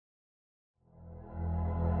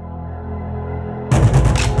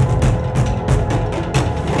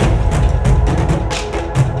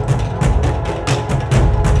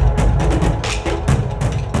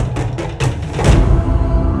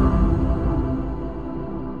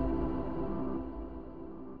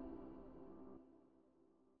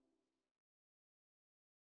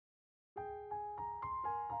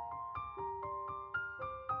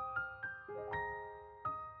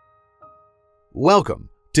Welcome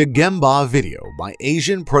to Gemba Video by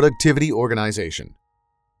Asian Productivity Organization.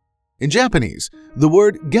 In Japanese, the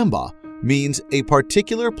word Gemba means a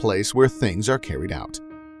particular place where things are carried out.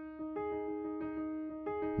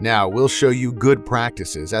 Now we'll show you good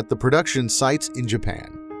practices at the production sites in Japan.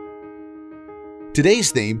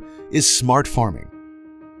 Today's theme is smart farming.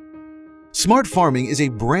 Smart farming is a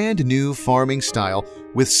brand new farming style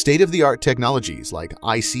with state-of-the-art technologies like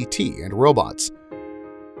ICT and robots.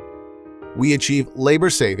 We achieve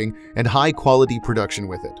labor-saving and high-quality production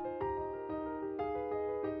with it.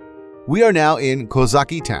 We are now in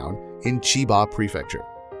Kozaki Town in Chiba Prefecture.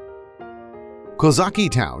 Kozaki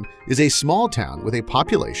Town is a small town with a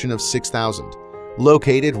population of 6,000,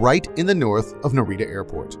 located right in the north of Narita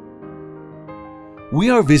Airport. We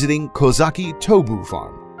are visiting Kozaki Tobu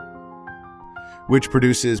Farm, which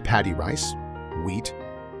produces paddy rice, wheat,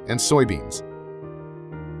 and soybeans.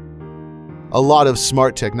 A lot of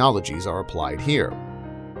smart technologies are applied here.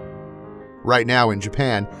 Right now in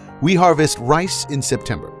Japan, we harvest rice in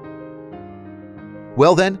September.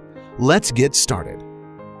 Well then, let's get started.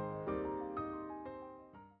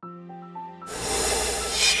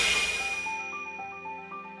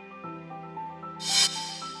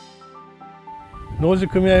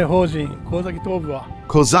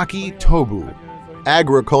 Kozaki Tobu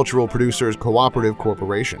Agricultural Producers Cooperative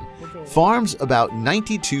Corporation farms about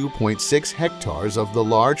 92.6 hectares of the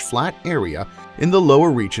large flat area in the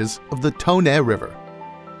lower reaches of the Tone River.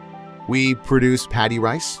 We produce paddy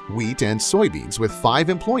rice, wheat, and soybeans with 5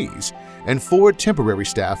 employees and 4 temporary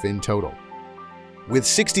staff in total. With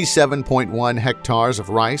 67.1 hectares of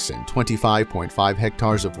rice and 25.5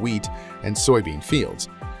 hectares of wheat and soybean fields,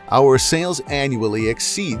 our sales annually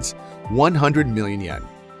exceeds 100 million yen.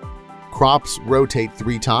 Crops rotate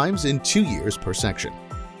 3 times in 2 years per section.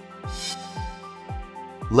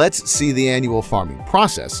 Let's see the annual farming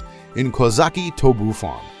process in Kozaki Tobu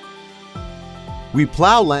Farm. We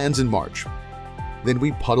plow lands in March. Then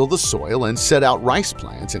we puddle the soil and set out rice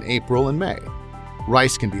plants in April and May.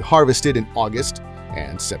 Rice can be harvested in August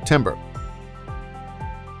and September.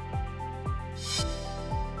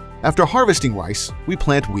 After harvesting rice, we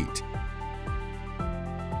plant wheat.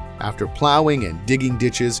 After plowing and digging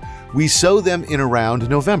ditches, we sow them in around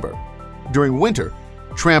November. During winter,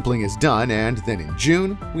 trampling is done, and then in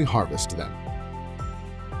June, we harvest them.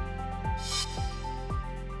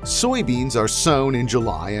 Soybeans are sown in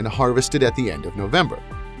July and harvested at the end of November.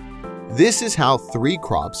 This is how 3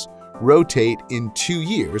 crops rotate in 2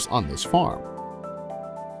 years on this farm.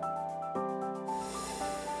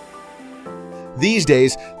 These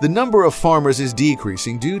days, the number of farmers is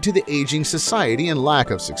decreasing due to the aging society and lack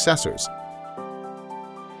of successors.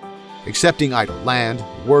 Accepting idle land,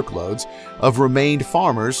 workloads of remained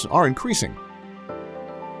farmers are increasing.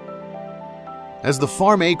 As the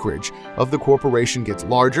farm acreage of the corporation gets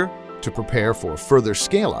larger to prepare for further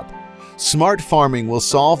scale-up, smart farming will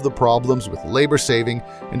solve the problems with labor-saving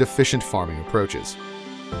and efficient farming approaches.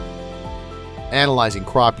 Analyzing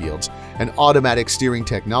crop yields and automatic steering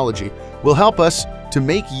technology will help us to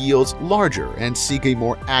make yields larger and seek a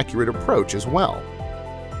more accurate approach as well.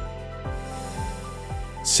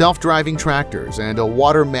 Self-driving tractors and a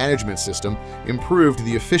water management system improved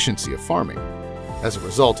the efficiency of farming. As a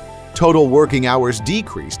result, total working hours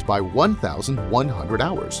decreased by 1,100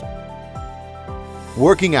 hours.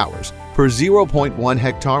 Working hours per 0.1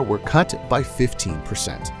 hectare were cut by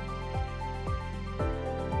 15%.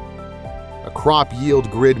 Crop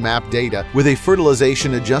yield grid map data with a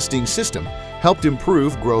fertilization adjusting system helped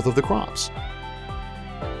improve growth of the crops.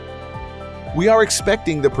 We are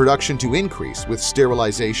expecting the production to increase with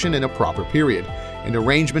sterilization in a proper period and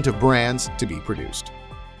arrangement of brands to be produced.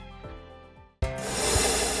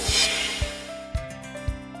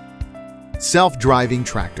 Self-driving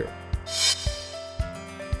tractor.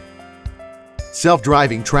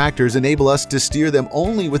 Self-driving tractors enable us to steer them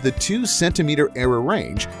only with a 2-centimeter error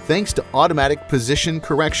range thanks to automatic position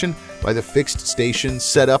correction by the fixed station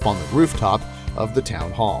set up on the rooftop of the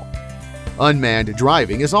town hall. Unmanned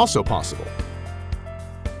driving is also possible.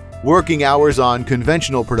 Working hours on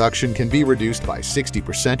conventional production can be reduced by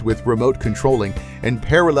 60% with remote controlling and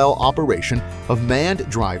parallel operation of manned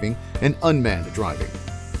driving and unmanned driving.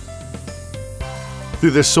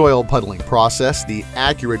 Through the soil puddling process, the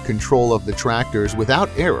accurate control of the tractors without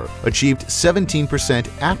error achieved 17%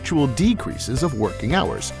 actual decreases of working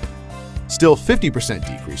hours. Still 50%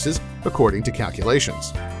 decreases according to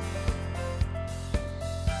calculations.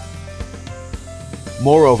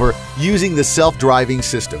 Moreover, using the self-driving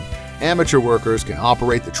system, amateur workers can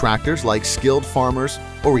operate the tractors like skilled farmers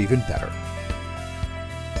or even better.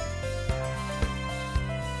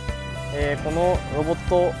 このロボッ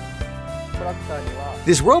ト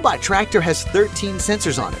This robot tractor has 13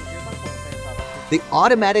 sensors on it. They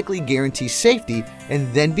automatically guarantee safety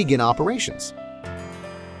and then begin operations.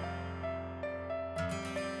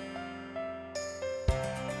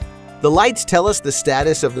 The lights tell us the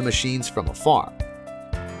status of the machines from afar.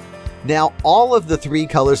 Now all of the 3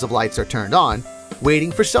 colors of lights are turned on,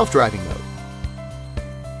 waiting for self-driving mode.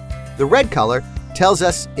 The red color tells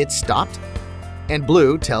us it's stopped, and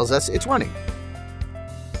blue tells us it's running.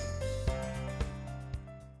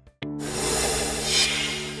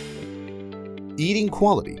 Eating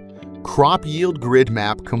quality, crop yield grid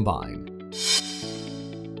map combine.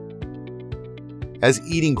 As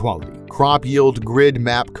eating quality, crop yield grid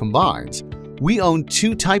map combines, we own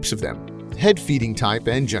 2 types of them, head feeding type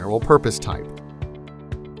and general purpose type.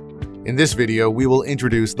 In this video, we will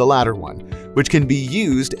introduce the latter one, which can be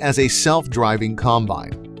used as a self-driving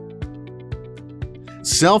combine.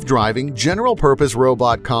 Self-driving general-purpose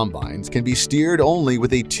robot combines can be steered only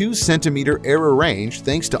with a 2-centimeter error range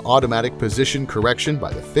thanks to automatic position correction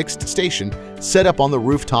by the fixed station set up on the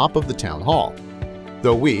rooftop of the town hall,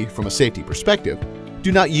 though we, from a safety perspective,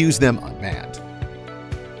 do not use them unmanned.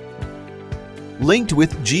 Linked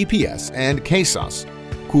with GPS and KSOS,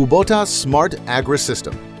 Kubota Smart Agri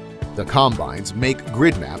System, the combines make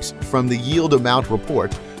grid maps from the yield amount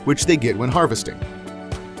report which they get when harvesting.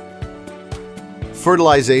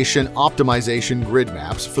 Fertilization optimization grid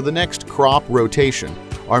maps for the next crop rotation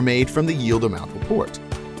are made from the yield amount report.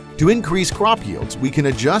 To increase crop yields, we can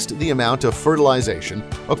adjust the amount of fertilization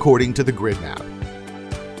according to the grid map.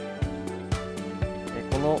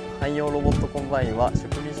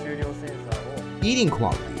 Eating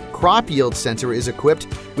quality crop yield sensor is equipped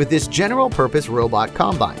with this general-purpose robot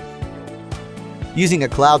combine. Using a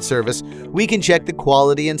cloud service, we can check the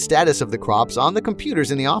quality and status of the crops on the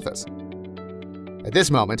computers in the office. At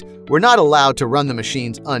this moment, we're not allowed to run the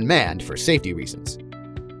machines unmanned for safety reasons.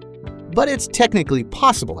 But it's technically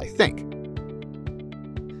possible, I think.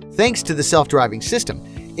 Thanks to the self-driving system,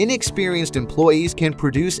 inexperienced employees can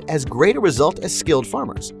produce as great a result as skilled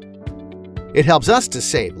farmers. It helps us to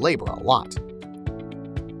save labor a lot.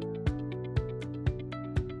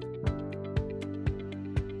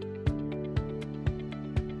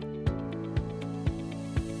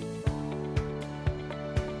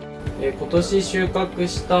今年収穫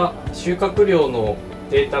した収穫量の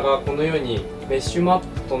データがこのようにメッシュマッ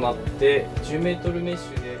プとなって10メートルメッシ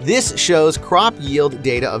ュで This shows crop yield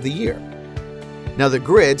data of the year. Now the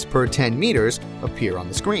grids per 10 meters appear on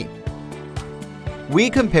the screen. We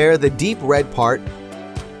compare the deep red part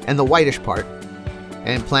and the whitish part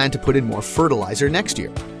and plan to put in more fertilizer next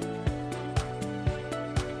year.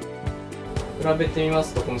 比べてみま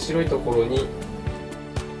すとこの白いところに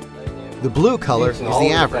The blue color is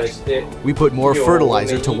the average. We put more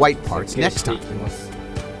fertilizer to white parts next time.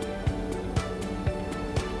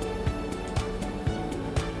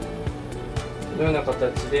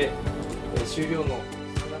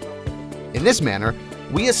 In this manner,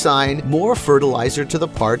 we assign more fertilizer to the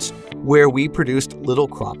parts where we produced little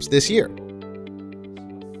crops this year.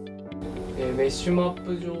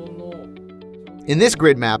 In this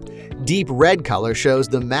grid map, deep red color shows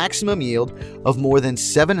the maximum yield of more than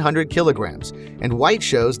 700 kilograms, and white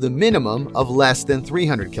shows the minimum of less than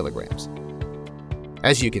 300 kilograms.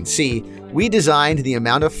 As you can see, we designed the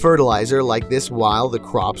amount of fertilizer like this while the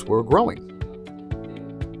crops were growing.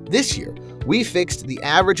 This year, we fixed the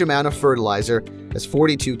average amount of fertilizer as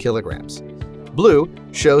 42 kilograms. Blue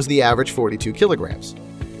shows the average 42 kilograms.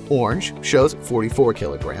 Orange shows 44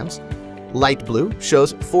 kilograms. Light blue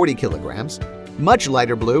shows 40 kilograms. Much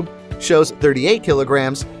lighter blue shows 38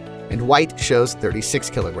 kilograms, and white shows 36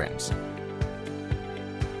 kilograms.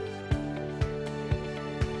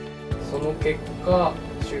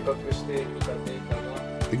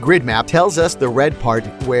 The grid map tells us the red part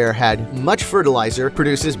where had much fertilizer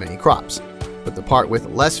produces many crops, but the part with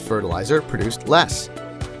less fertilizer produced less.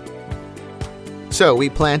 So we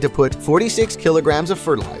plan to put 46 kilograms of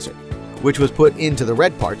fertilizer, which was put into the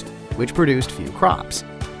red part, which produced few crops.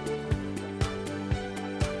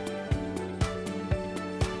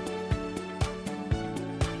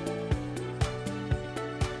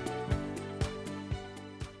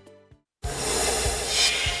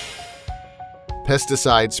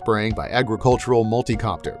 Pesticide spraying by agricultural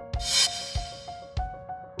multicopter.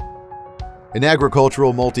 An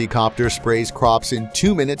agricultural multicopter sprays crops in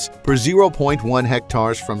 2 minutes per 0.1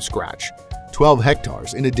 hectares from scratch, 12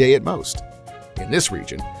 hectares in a day at most. In this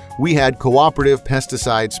region, we had cooperative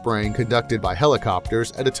pesticide spraying conducted by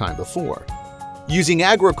helicopters at a time before. Using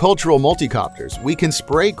agricultural multicopters, we can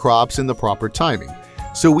spray crops in the proper timing,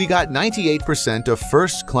 so we got 98% of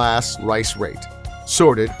first-class rice rate.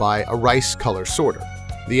 sorted by a rice color sorter.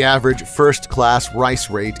 The average first-class rice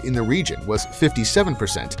rate in the region was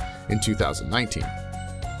 57% in 2019.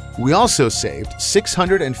 We also saved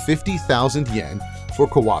 650,000 yen for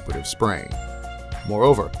cooperative spraying.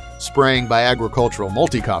 Moreover, spraying by agricultural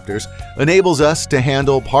multicopters enables us to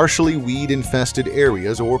handle partially weed-infested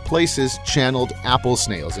areas or places channeled apple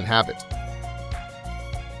snails inhabit.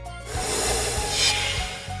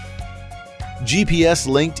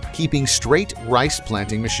 GPS-linked keeping straight rice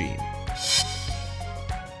planting machine.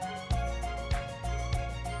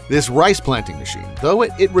 This rice planting machine, though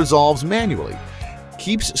it resolves manually,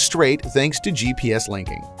 keeps straight thanks to GPS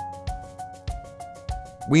linking.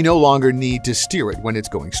 We no longer need to steer it when it's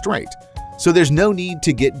going straight, so there's no need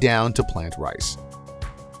to get down to plant rice.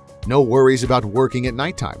 No worries about working at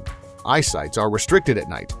nighttime. Eyesights are restricted at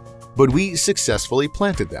night, but we successfully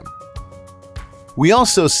planted them. We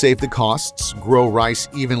also save the costs, grow rice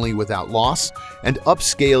evenly without loss, and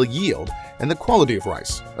upscale yield and the quality of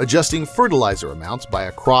rice, adjusting fertilizer amounts by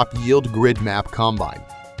a crop yield grid map combine.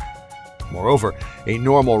 Moreover, a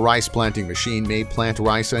normal rice planting machine may plant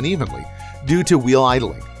rice unevenly due to wheel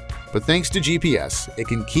idling, but thanks to GPS, it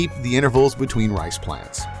can keep the intervals between rice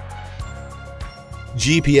plants.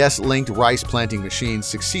 GPS-linked rice planting machines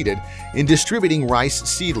succeeded in distributing rice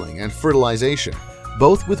seedling and fertilization,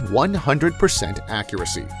 both with 100%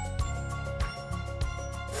 accuracy.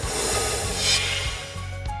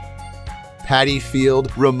 Paddy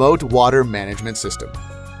Field Remote Water Management System.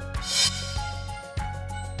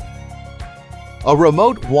 A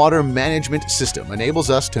remote water management system enables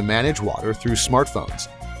us to manage water through smartphones,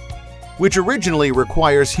 which originally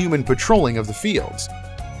requires human patrolling of the fields.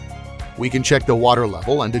 We can check the water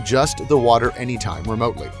level and adjust the water anytime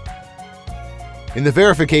remotely. In the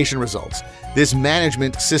verification results, this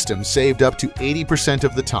management system saved up to 80%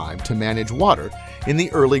 of the time to manage water in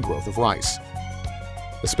the early growth of rice,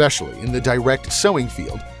 especially in the direct sowing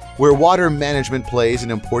field, where water management plays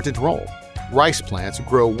an important role. Rice plants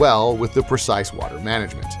grow well with the precise water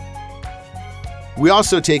management. We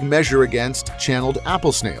also take measure against channeled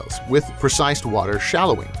apple snails with precise water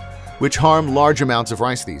shallowing, which harm large amounts of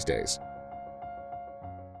rice these days.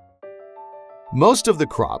 Most of the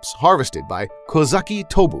crops harvested by Kozaki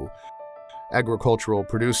Tobu, Agricultural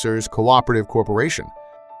Producers Cooperative Corporation,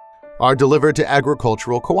 are delivered to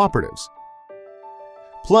agricultural cooperatives.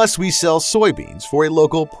 Plus, we sell soybeans for a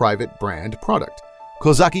local private brand product,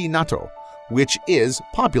 Kozaki Natto, which is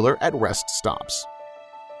popular at rest stops.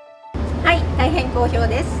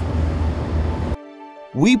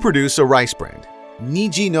 We produce a rice brand,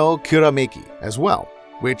 Niji no Kurameki, as well,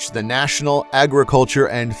 which the National Agriculture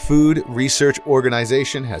and Food Research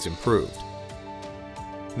Organization has improved.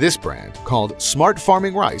 This brand, called Smart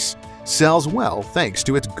Farming Rice, sells well thanks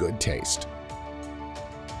to its good taste.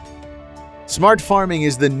 Smart farming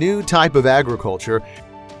is the new type of agriculture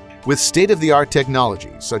with state-of-the-art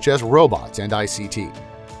technologies such as robots and ICT.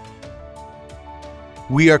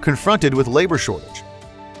 We are confronted with labor shortage,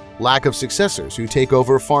 lack of successors who take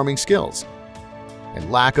over farming skills,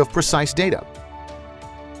 and lack of precise data.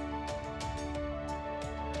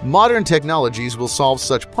 Modern technologies will solve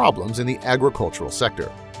such problems in the agricultural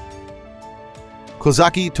sector.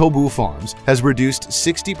 Kozaki Tobu Farms has reduced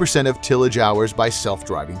 60% of tillage hours by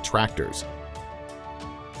self-driving tractors.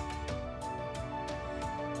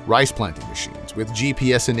 Rice planting machines with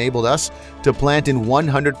GPS enabled us to plant in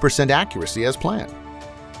 100% accuracy as planned.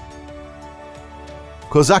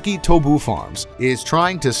 Kozaki Tobu Farms is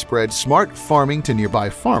trying to spread smart farming to nearby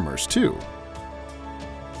farmers too.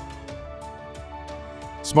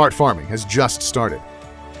 Smart farming has just started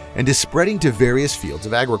and is spreading to various fields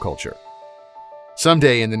of agriculture.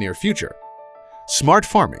 Someday in the near future, smart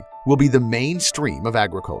farming will be the mainstream of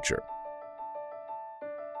agriculture.